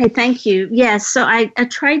 Okay, thank you. Yes, so I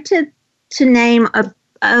tried to name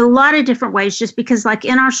a lot of different ways, just because like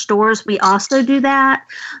in our stores, we also do that,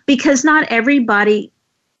 because not everybody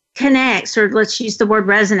connects, or let's use the word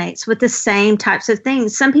resonates, with the same types of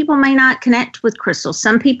things. Some people may not connect with crystals.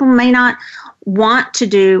 Some people may not want to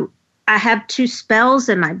do. I have 2 spells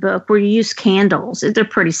in my book where you use candles. They're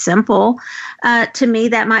pretty simple. To me,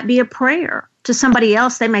 that might be a prayer. To somebody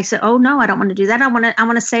else, they may say, "Oh no, I don't want to do that. I want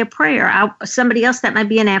to say a prayer." Somebody else, that might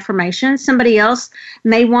be an affirmation. Somebody else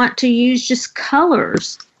may want to use just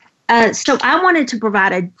colors. So I wanted to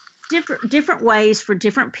provide different ways for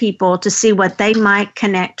different people to see what they might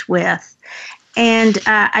connect with. And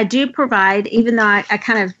I do provide, even though I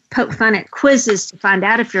kind of poke fun at quizzes to find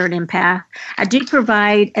out if you're an empath, I do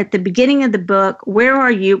provide at the beginning of the book, where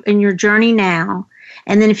are you in your journey now?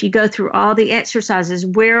 And then if you go through all the exercises,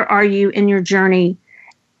 where are you in your journey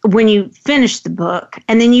when you finish the book?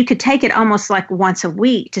 And then you could take it almost like once a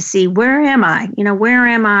week to see, where am I? Where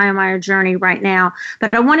am I on my journey right now?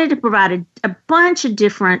 But I wanted to provide a bunch of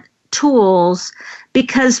different tools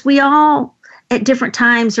because we all at different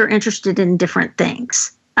times are interested in different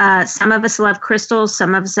things. Some of us love crystals.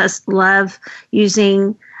 Some of us love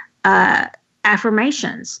using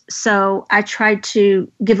affirmations. So I tried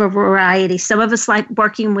to give a variety. Some of us like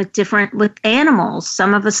working with animals.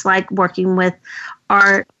 Some of us like working with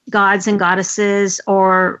our gods and goddesses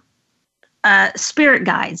or spirit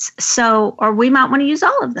guides. So, or we might want to use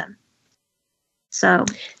all of them. So.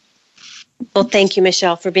 Well, thank you,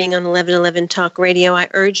 Michelle, for being on 1111 Talk Radio. I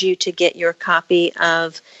urge you to get your copy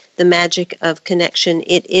of The Magic of Connection.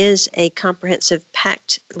 It is a comprehensive,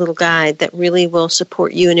 packed little guide that really will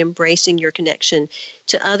support you in embracing your connection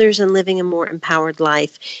to others and living a more empowered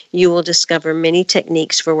life. You will discover many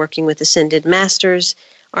techniques for working with ascended masters,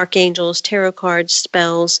 archangels, tarot cards,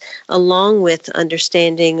 spells, along with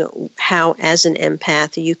understanding how, as an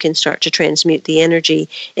empath, you can start to transmute the energy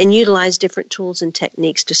and utilize different tools and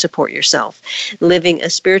techniques to support yourself. Living a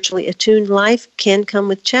spiritually attuned life can come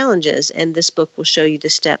with challenges, and this book will show you the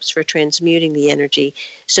steps for transmuting the energy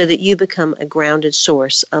so that you become a grounded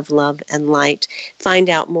source of love and light. Find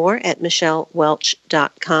out more at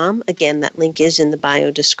michellewelch.com. Again, that link is in the bio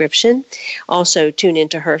description. Also, tune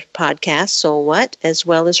into her podcast, Soul What, as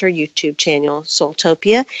well as her YouTube channel,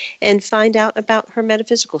 Soultopia, and find out about her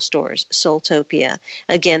metaphysical stores, Soultopia.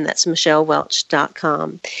 Again, that's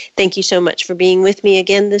michellewelch.com. Thank you so much for being with me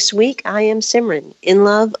again this week. I am Simran, in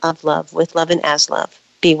love, of love, with love and as love.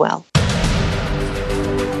 Be well.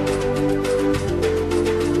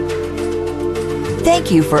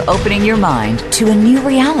 Thank you for opening your mind to a new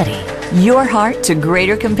reality, your heart to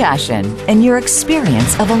greater compassion, and your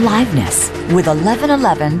experience of aliveness with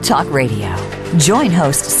 1111 Talk Radio. Join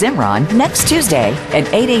host Simran next Tuesday at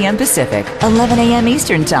 8 a.m. Pacific, 11 a.m.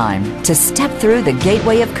 Eastern Time to step through the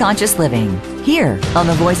gateway of conscious living here on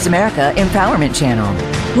the Voice America Empowerment Channel.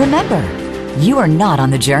 Remember, you are not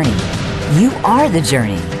on the journey. You are the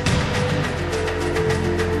journey.